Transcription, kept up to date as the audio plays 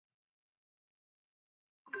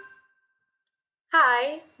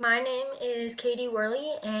Hi, my name is Katie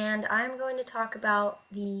Worley, and I'm going to talk about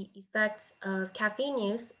the effects of caffeine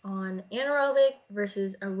use on anaerobic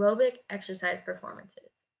versus aerobic exercise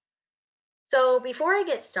performances. So, before I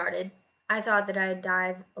get started, I thought that I'd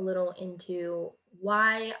dive a little into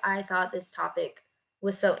why I thought this topic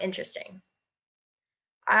was so interesting.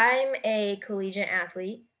 I'm a collegiate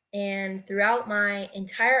athlete, and throughout my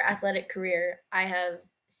entire athletic career, I have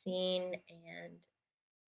seen and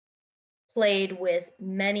played with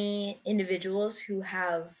many individuals who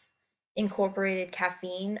have incorporated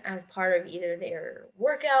caffeine as part of either their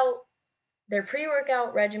workout, their pre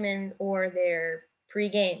workout regimens, or their pre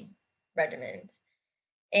game regimens.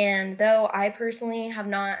 And though I personally have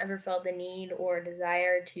not ever felt the need or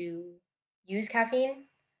desire to use caffeine,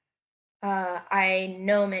 I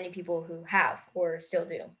know many people who have or still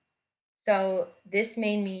do. So this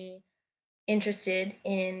made me interested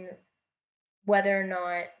in whether or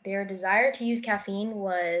not their desire to use caffeine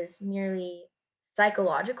was merely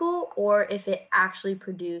psychological or if it actually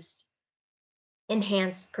produced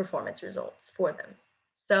enhanced performance results for them.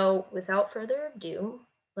 So, without further ado,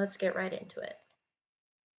 let's get right into it.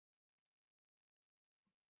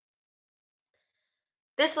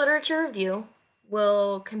 This literature review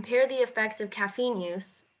will compare the effects of caffeine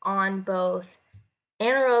use on both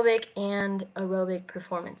anaerobic and aerobic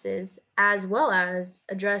performances, as well as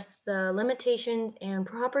address the limitations and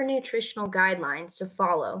proper nutritional guidelines to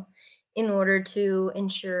follow in order to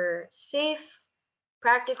ensure safe,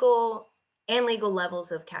 practical, and legal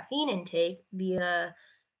levels of caffeine intake via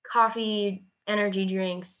coffee, energy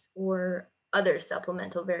drinks, or other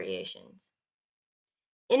supplemental variations.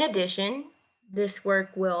 In addition, this work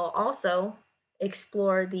will also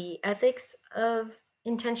explore the ethics of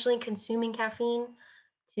intentionally consuming caffeine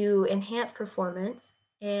to enhance performance,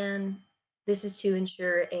 and this is to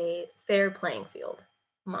ensure a fair playing field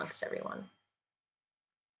amongst everyone.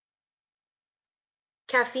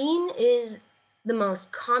 Caffeine is the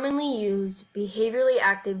most commonly used behaviorally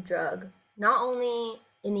active drug, not only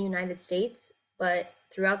in the United States, but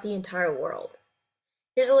throughout the entire world.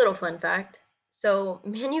 Here's a little fun fact. So,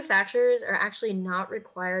 manufacturers are actually not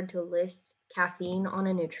required to list caffeine on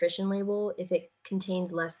a nutrition label if it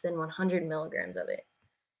contains less than 100 milligrams of it.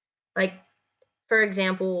 Like, for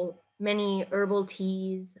example, many herbal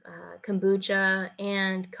teas, kombucha,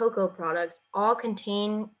 and cocoa products all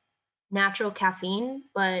contain natural caffeine,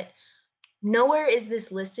 but nowhere is this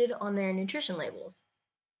listed on their nutrition labels.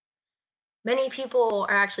 Many people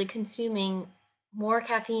are actually consuming more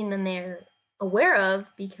caffeine than they're aware of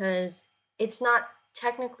because it's not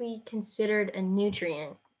technically considered a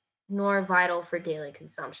nutrient nor vital for daily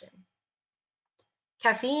consumption.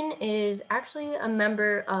 Caffeine is actually a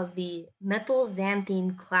member of the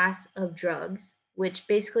methylxanthine class of drugs, which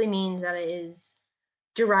basically means that it is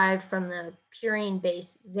derived from the purine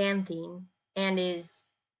base xanthine and is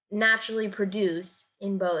naturally produced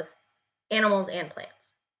in both animals and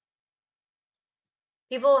plants.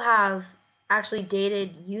 People have actually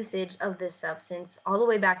dated usage of this substance all the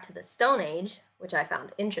way back to the Stone Age, which I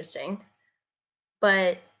found interesting,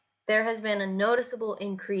 but there has been a noticeable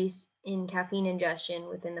increase in caffeine ingestion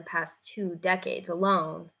within the past 2 decades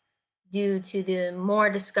alone due to the more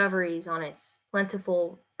discoveries on its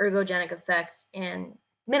plentiful ergogenic effects and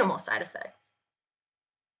minimal side effects.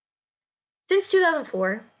 Since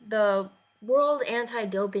 2004, the World Anti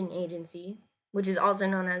Doping Agency, which is also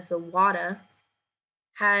known as the WADA,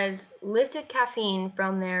 has lifted caffeine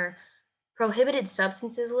from their prohibited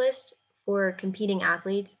substances list for competing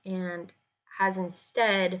athletes and has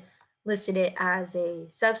instead listed it as a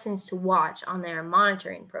substance to watch on their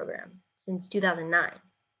monitoring program since 2009.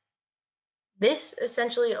 This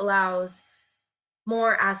essentially allows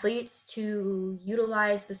more athletes to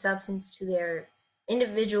utilize the substance to their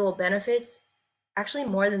individual benefits, actually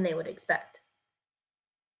more than they would expect.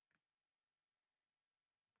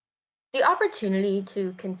 The opportunity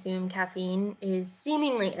to consume caffeine is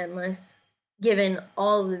seemingly endless given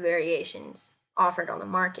all of the variations offered on the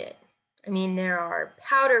market. I mean, there are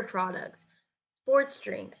powder products, sports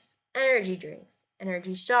drinks, energy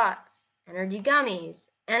shots, energy gummies,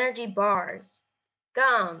 energy bars,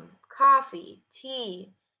 gum, coffee,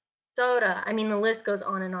 tea, soda. I mean, the list goes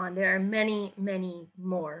on and on. There are many, many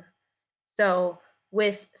more. So,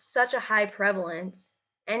 with such a high prevalence,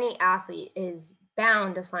 any athlete is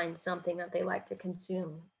bound to find something that they like to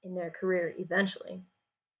consume in their career eventually.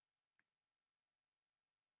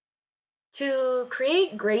 To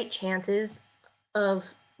create great chances of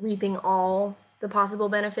reaping all the possible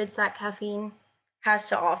benefits that caffeine has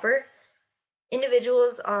to offer,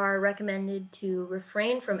 individuals are recommended to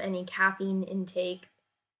refrain from any caffeine intake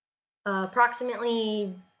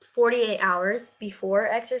approximately 48 hours before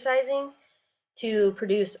exercising to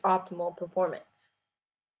produce optimal performance.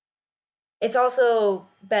 It's also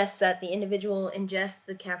best that the individual ingest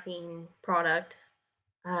the caffeine product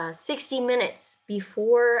 60 minutes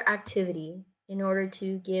before activity in order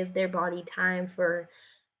to give their body time for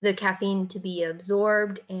the caffeine to be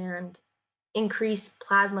absorbed and increase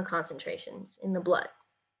plasma concentrations in the blood.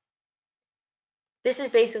 This is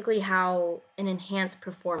basically how an enhanced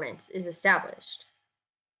performance is established.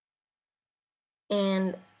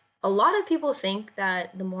 And a lot of people think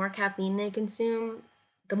that the more caffeine they consume,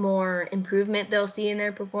 the more improvement they'll see in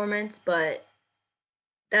their performance, but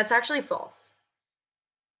that's actually false.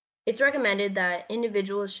 It's recommended that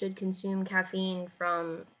individuals should consume caffeine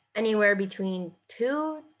from anywhere between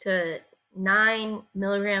 2 to 9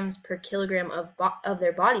 milligrams per kilogram of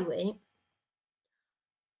their body weight.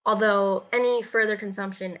 Although any further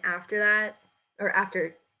consumption after that, or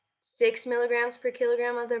after 6 milligrams per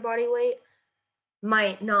kilogram of their body weight,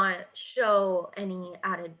 might not show any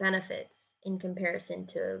added benefits in comparison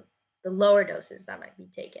to the lower doses that might be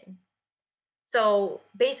taken. So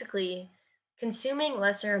basically, consuming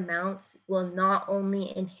lesser amounts will not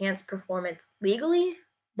only enhance performance legally,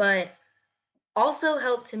 but also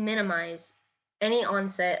help to minimize any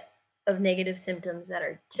onset of negative symptoms that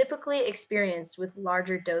are typically experienced with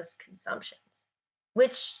larger dose consumptions,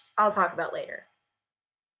 which I'll talk about later.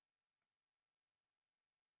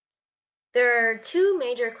 There are two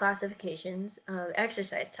major classifications of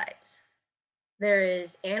exercise types. There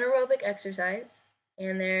is anaerobic exercise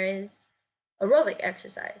and there is aerobic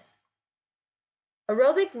exercise.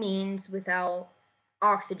 Aerobic means without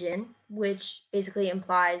oxygen, which basically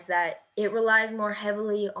implies that it relies more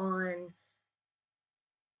heavily on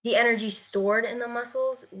the energy stored in the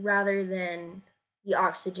muscles rather than the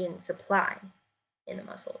oxygen supply in the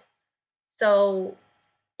muscles. So,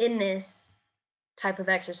 in this type of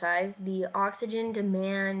exercise, the oxygen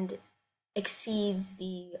demand exceeds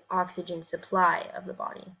the oxygen supply of the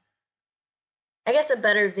body. I guess a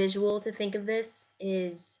better visual to think of this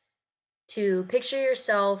is to picture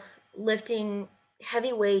yourself lifting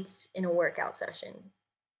heavy weights in a workout session.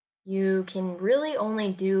 You can really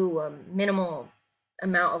only do a minimal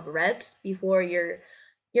amount of reps before your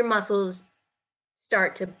muscles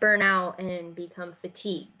start to burn out and become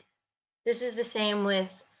fatigued. This is the same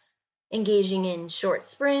with engaging in short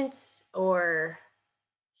sprints or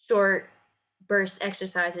short burst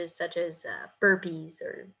exercises such as burpees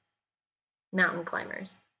or mountain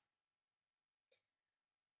climbers.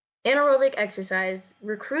 Anaerobic exercise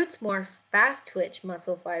recruits more fast twitch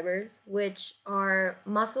muscle fibers, which are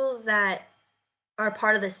muscles that are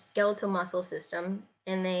part of the skeletal muscle system,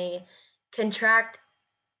 and they contract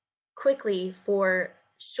quickly for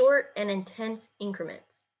short and intense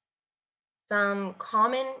increments. Some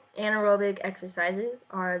common anaerobic exercises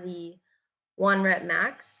are the 1 rep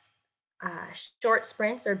max, short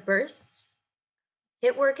sprints or bursts,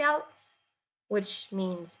 HIIT workouts, which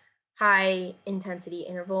means high intensity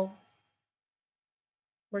interval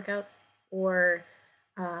workouts, or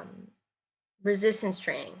resistance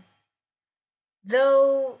training.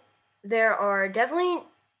 Though there are definitely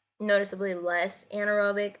noticeably less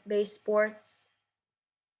anaerobic based sports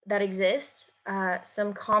that exist,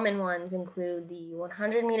 some common ones include the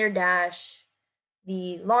 100-meter dash,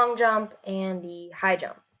 the long jump, and the high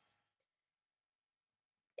jump.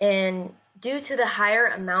 And due to the higher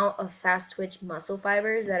amount of fast twitch muscle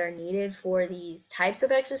fibers that are needed for these types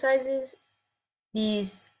of exercises,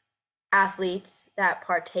 these athletes that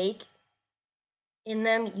partake in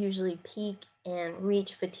them usually peak and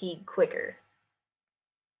reach fatigue quicker.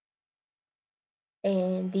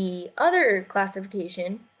 And the other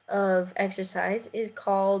classification of exercise is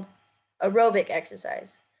called aerobic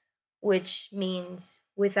exercise, which means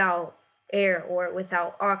without air or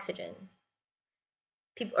without oxygen.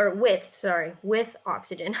 With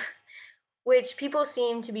oxygen, which people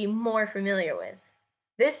seem to be more familiar with.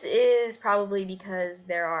 This is probably because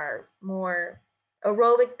there are more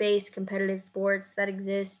aerobic based competitive sports that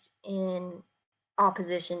exist in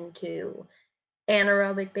opposition to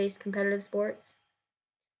anaerobic based competitive sports.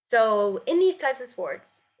 So, in these types of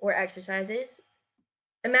sports or exercises,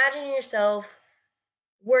 imagine yourself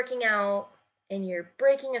working out and you're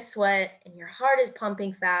breaking a sweat and your heart is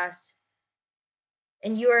pumping fast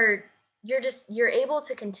and you're able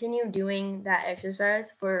to continue doing that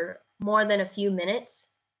exercise for more than a few minutes.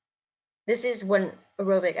 This is what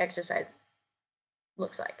aerobic exercise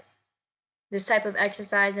looks like. This type of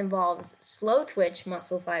exercise involves slow twitch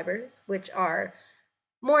muscle fibers, which are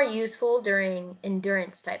more useful during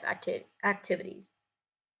endurance type activities.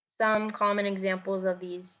 Some common examples of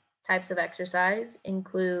these types of exercise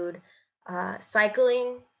include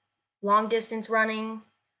cycling, long distance running,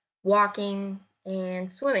 walking,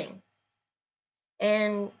 and swimming.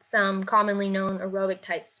 And some commonly known aerobic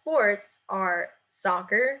type sports are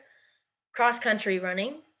soccer, cross country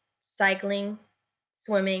running, cycling,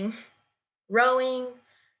 swimming, rowing,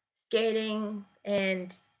 skating,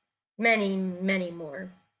 and many, many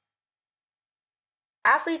more.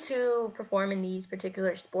 Athletes who perform in these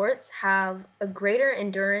particular sports have a greater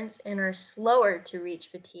endurance and are slower to reach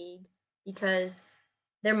fatigue because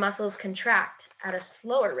their muscles contract at a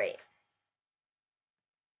slower rate.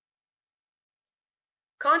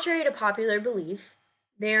 Contrary to popular belief,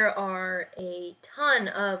 there are a ton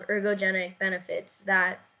of ergogenic benefits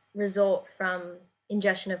that result from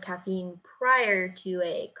ingestion of caffeine prior to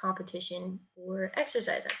a competition or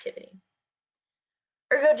exercise activity.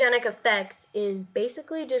 Ergogenic effects is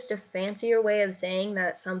basically just a fancier way of saying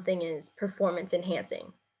that something is performance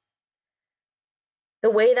enhancing.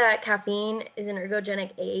 The way that caffeine is an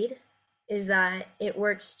ergogenic aid is that it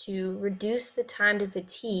works to reduce the time to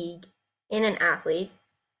fatigue in an athlete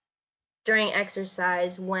during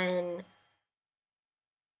exercise when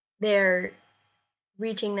they're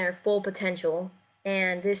reaching their full potential,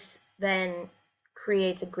 and this then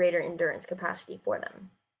creates a greater endurance capacity for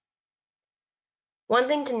them. One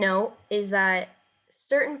thing to note is that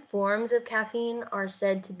certain forms of caffeine are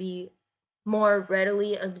said to be more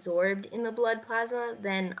readily absorbed in the blood plasma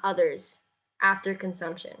than others after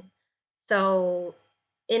consumption. So,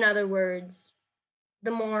 in other words,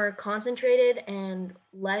 the more concentrated and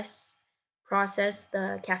less processed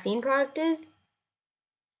the caffeine product is,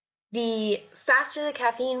 the faster the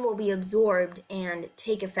caffeine will be absorbed and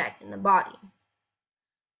take effect in the body.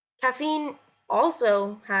 Caffeine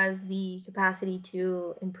also has the capacity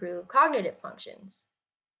to improve cognitive functions.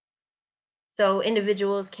 So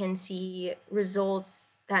individuals can see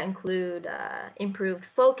results that include improved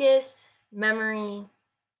focus, memory,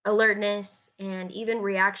 alertness, and even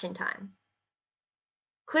reaction time.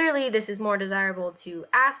 Clearly, this is more desirable to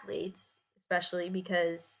athletes, especially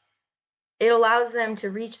because it allows them to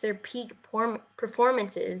reach their peak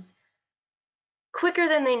performances quicker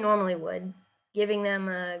than they normally would, giving them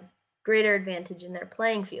a greater advantage in their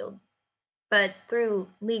playing field, but through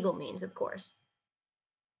legal means, of course.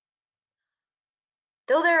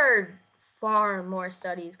 Though there are far more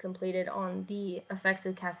studies completed on the effects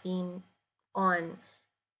of caffeine on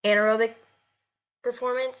anaerobic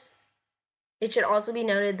performance, it should also be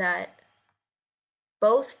noted that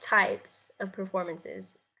both types of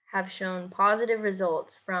performances have shown positive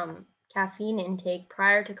results from caffeine intake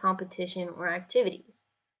prior to competition or activities.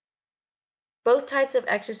 Both types of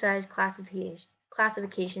exercise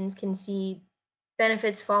classifications can see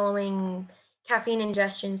benefits following caffeine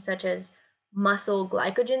ingestion, such as muscle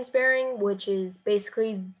glycogen sparing, which is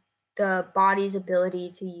basically the body's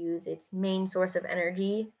ability to use its main source of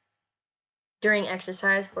energy during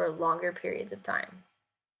exercise for longer periods of time.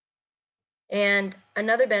 And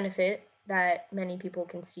another benefit that many people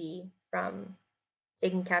can see from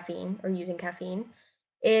taking caffeine or using caffeine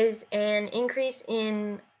is an increase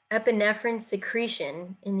in epinephrine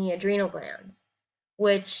secretion in the adrenal glands,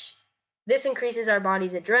 which this increases our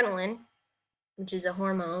body's adrenaline, which is a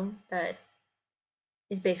hormone that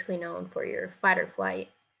is basically known for your fight or flight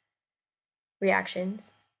reactions.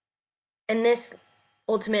 And this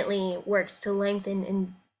ultimately works to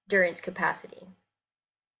lengthen endurance capacity.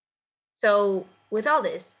 So, with all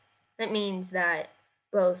this, that means that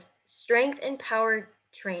both strength and power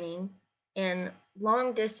training and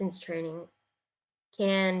long distance training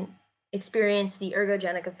can experience the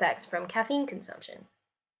ergogenic effects from caffeine consumption.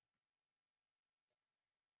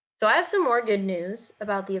 So, I have some more good news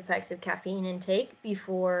about the effects of caffeine intake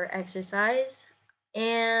before exercise.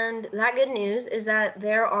 And that good news is that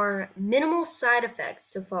there are minimal side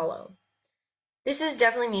effects to follow. This is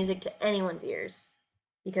definitely music to anyone's ears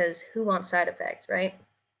because who wants side effects, right?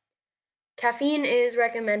 Caffeine is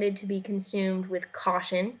recommended to be consumed with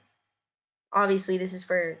caution. Obviously, this is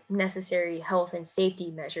for necessary health and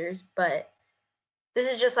safety measures, but this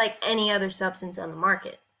is just like any other substance on the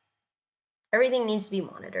market. Everything needs to be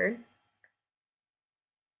monitored.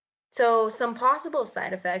 So, some possible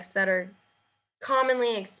side effects that are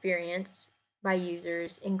commonly experienced by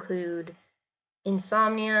users include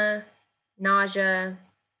insomnia, nausea,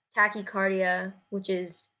 tachycardia, which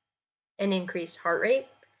is an increased heart rate,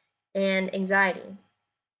 and anxiety.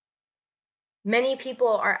 Many people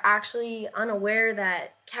are actually unaware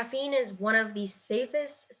that caffeine is one of the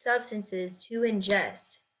safest substances to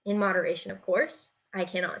ingest, in moderation, of course. I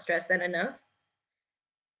cannot stress that enough.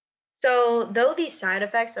 So, though these side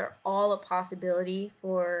effects are all a possibility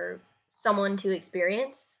for someone to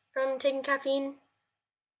experience, from taking caffeine.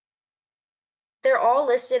 They're all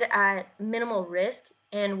listed at minimal risk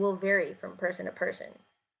and will vary from person to person.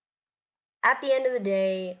 At the end of the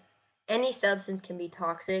day, any substance can be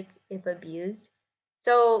toxic if abused.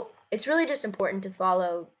 So it's really just important to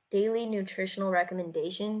follow daily nutritional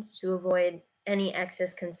recommendations to avoid any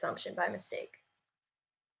excess consumption by mistake.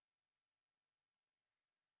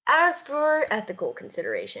 As for ethical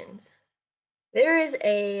considerations, there is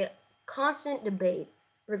a constant debate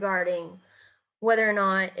regarding whether or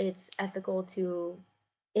not it's ethical to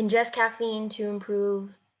ingest caffeine to improve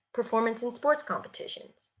performance in sports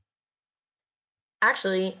competitions.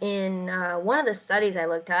 Actually, in one of the studies I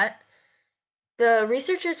looked at, the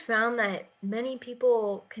researchers found that many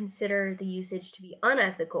people consider the usage to be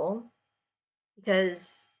unethical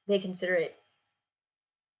because they consider it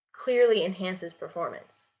clearly enhances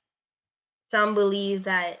performance. Some believe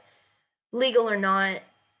that, legal or not,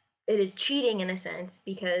 it is cheating in a sense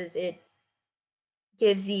because it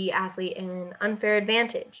gives the athlete an unfair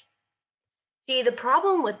advantage. See, the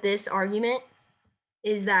problem with this argument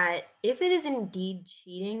is that if it is indeed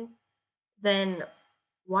cheating, then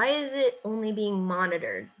why is it only being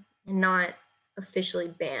monitored and not officially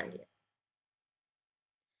banned yet?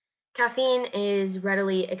 Caffeine is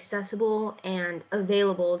readily accessible and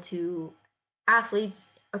available to athletes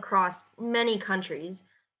across many countries.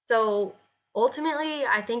 So ultimately,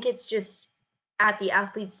 I think it's just at the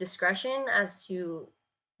athlete's discretion as to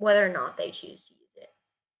whether or not they choose to use it.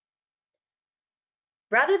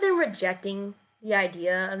 Rather than rejecting the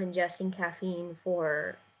idea of ingesting caffeine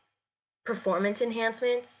for performance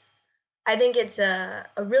enhancements, I think it's a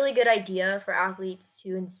really good idea for athletes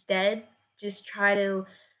to instead just try to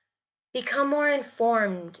become more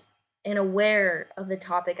informed and aware of the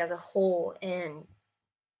topic as a whole and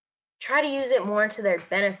try to use it more to their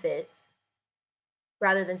benefit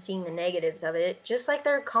rather than seeing the negatives of it, just like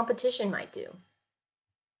their competition might do.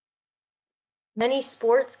 Many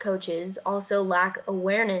sports coaches also lack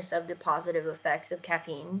awareness of the positive effects of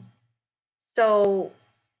caffeine. So,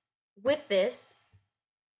 with this,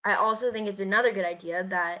 I also think it's another good idea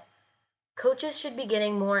that coaches should be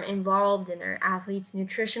getting more involved in their athletes'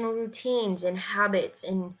 nutritional routines and habits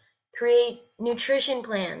and create nutrition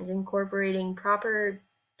plans incorporating proper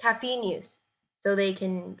caffeine use so they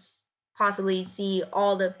can possibly see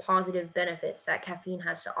all the positive benefits that caffeine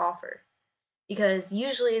has to offer. Because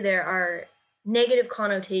usually there are negative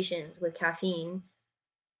connotations with caffeine.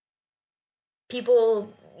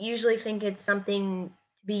 People usually think it's something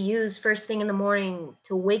to be used first thing in the morning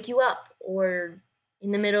to wake you up or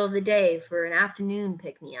in the middle of the day for an afternoon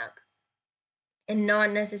pick me up, and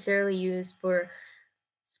not necessarily used for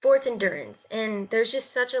sports endurance. And there's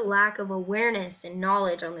just such a lack of awareness and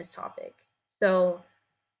knowledge on this topic. So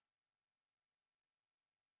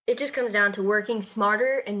it just comes down to working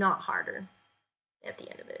smarter and not harder at the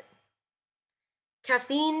end of it.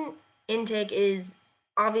 Caffeine intake is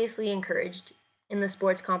obviously encouraged in the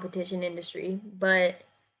sports competition industry, but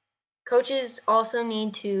coaches also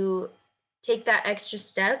need to take that extra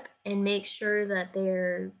step and make sure that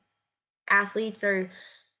their athletes are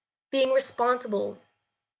being responsible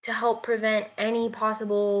to help prevent any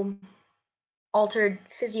possible altered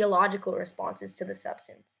physiological responses to the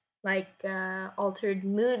substance, like altered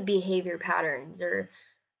mood behavior patterns or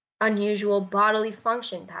unusual bodily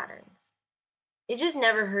function patterns. It just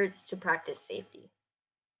never hurts to practice safety.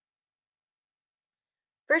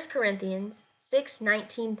 1 Corinthians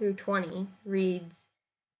 6:19 through 20 reads,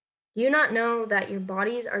 "Do you not know that your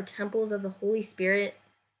bodies are temples of the Holy Spirit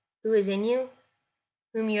who is in you,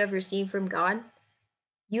 whom you have received from God?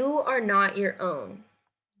 You are not your own.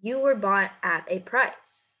 You were bought at a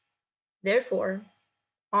price. Therefore,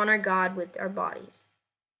 honor God with our bodies."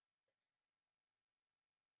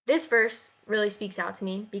 This verse really speaks out to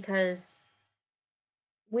me because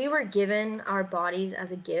we were given our bodies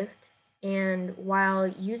as a gift, and while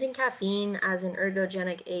using caffeine as an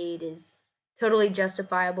ergogenic aid is totally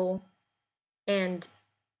justifiable and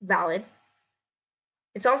valid,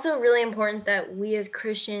 it's also really important that we as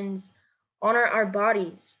Christians honor our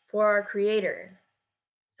bodies for our Creator.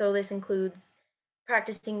 So, this includes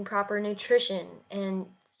practicing proper nutrition and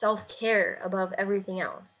self care above everything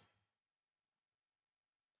else.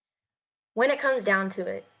 When it comes down to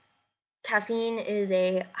it, caffeine is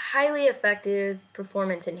a highly effective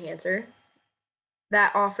performance enhancer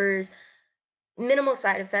that offers minimal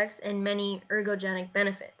side effects and many ergogenic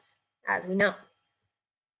benefits, as we know.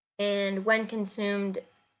 And when consumed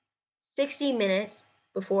 60 minutes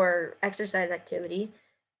before exercise activity,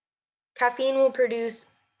 caffeine will produce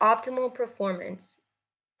optimal performance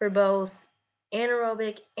for both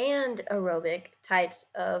anaerobic and aerobic types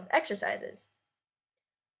of exercises.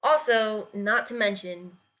 Also, not to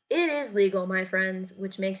mention, it is legal, my friends,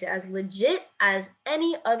 which makes it as legit as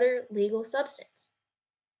any other legal substance.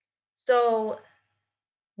 So,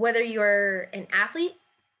 whether you're an athlete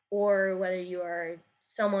or whether you are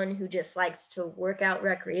someone who just likes to work out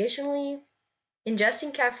recreationally,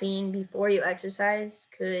 ingesting caffeine before you exercise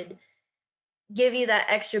could give you that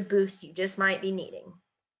extra boost you just might be needing.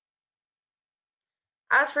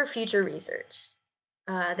 As for future research,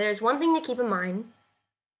 there's one thing to keep in mind.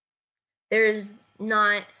 There's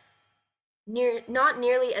not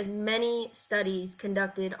nearly as many studies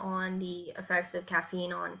conducted on the effects of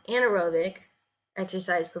caffeine on anaerobic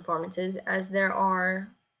exercise performances as there are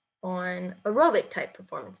on aerobic type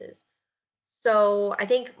performances. So I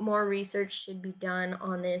think more research should be done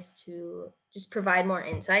on this to just provide more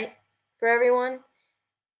insight for everyone.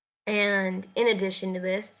 And in addition to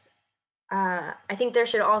this, I think there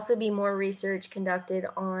should also be more research conducted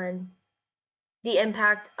on the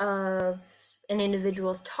impact of an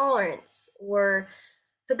individual's tolerance or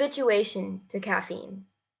habituation to caffeine,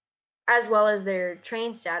 as well as their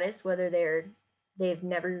train status, whether they've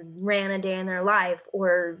never ran a day in their life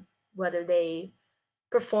or whether they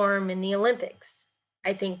perform in the Olympics.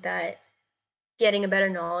 I think that getting a better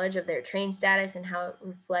knowledge of their train status and how it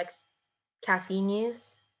reflects caffeine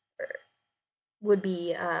use would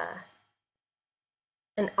be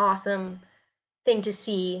an awesome thing to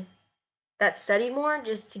see that study more,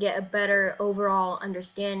 just to get a better overall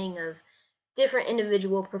understanding of different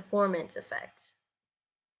individual performance effects.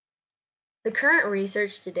 The current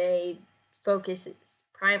research today focuses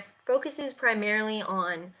primarily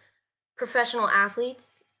on professional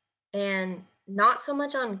athletes and not so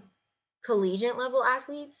much on collegiate level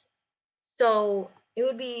athletes. So it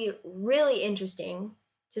would be really interesting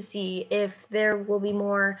to see if there will be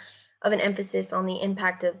more of an emphasis on the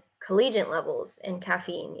impact of collegiate levels and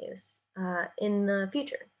caffeine use in the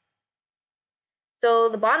future. So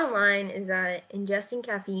the bottom line is that ingesting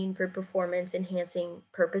caffeine for performance enhancing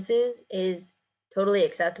purposes is totally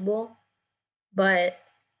acceptable, but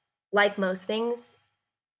like most things,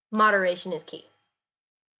 moderation is key.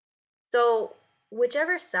 So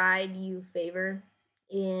whichever side you favor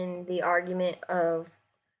in the argument of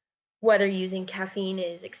whether using caffeine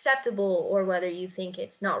is acceptable or whether you think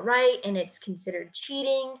it's not right and it's considered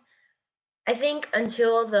cheating, I think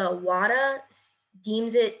until the WADA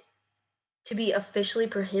deems it to be officially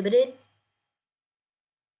prohibited,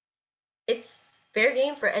 it's fair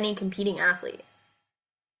game for any competing athlete.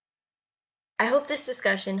 I hope this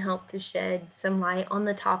discussion helped to shed some light on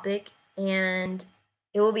the topic, and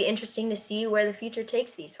it will be interesting to see where the future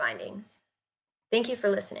takes these findings. Thank you for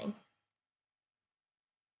listening.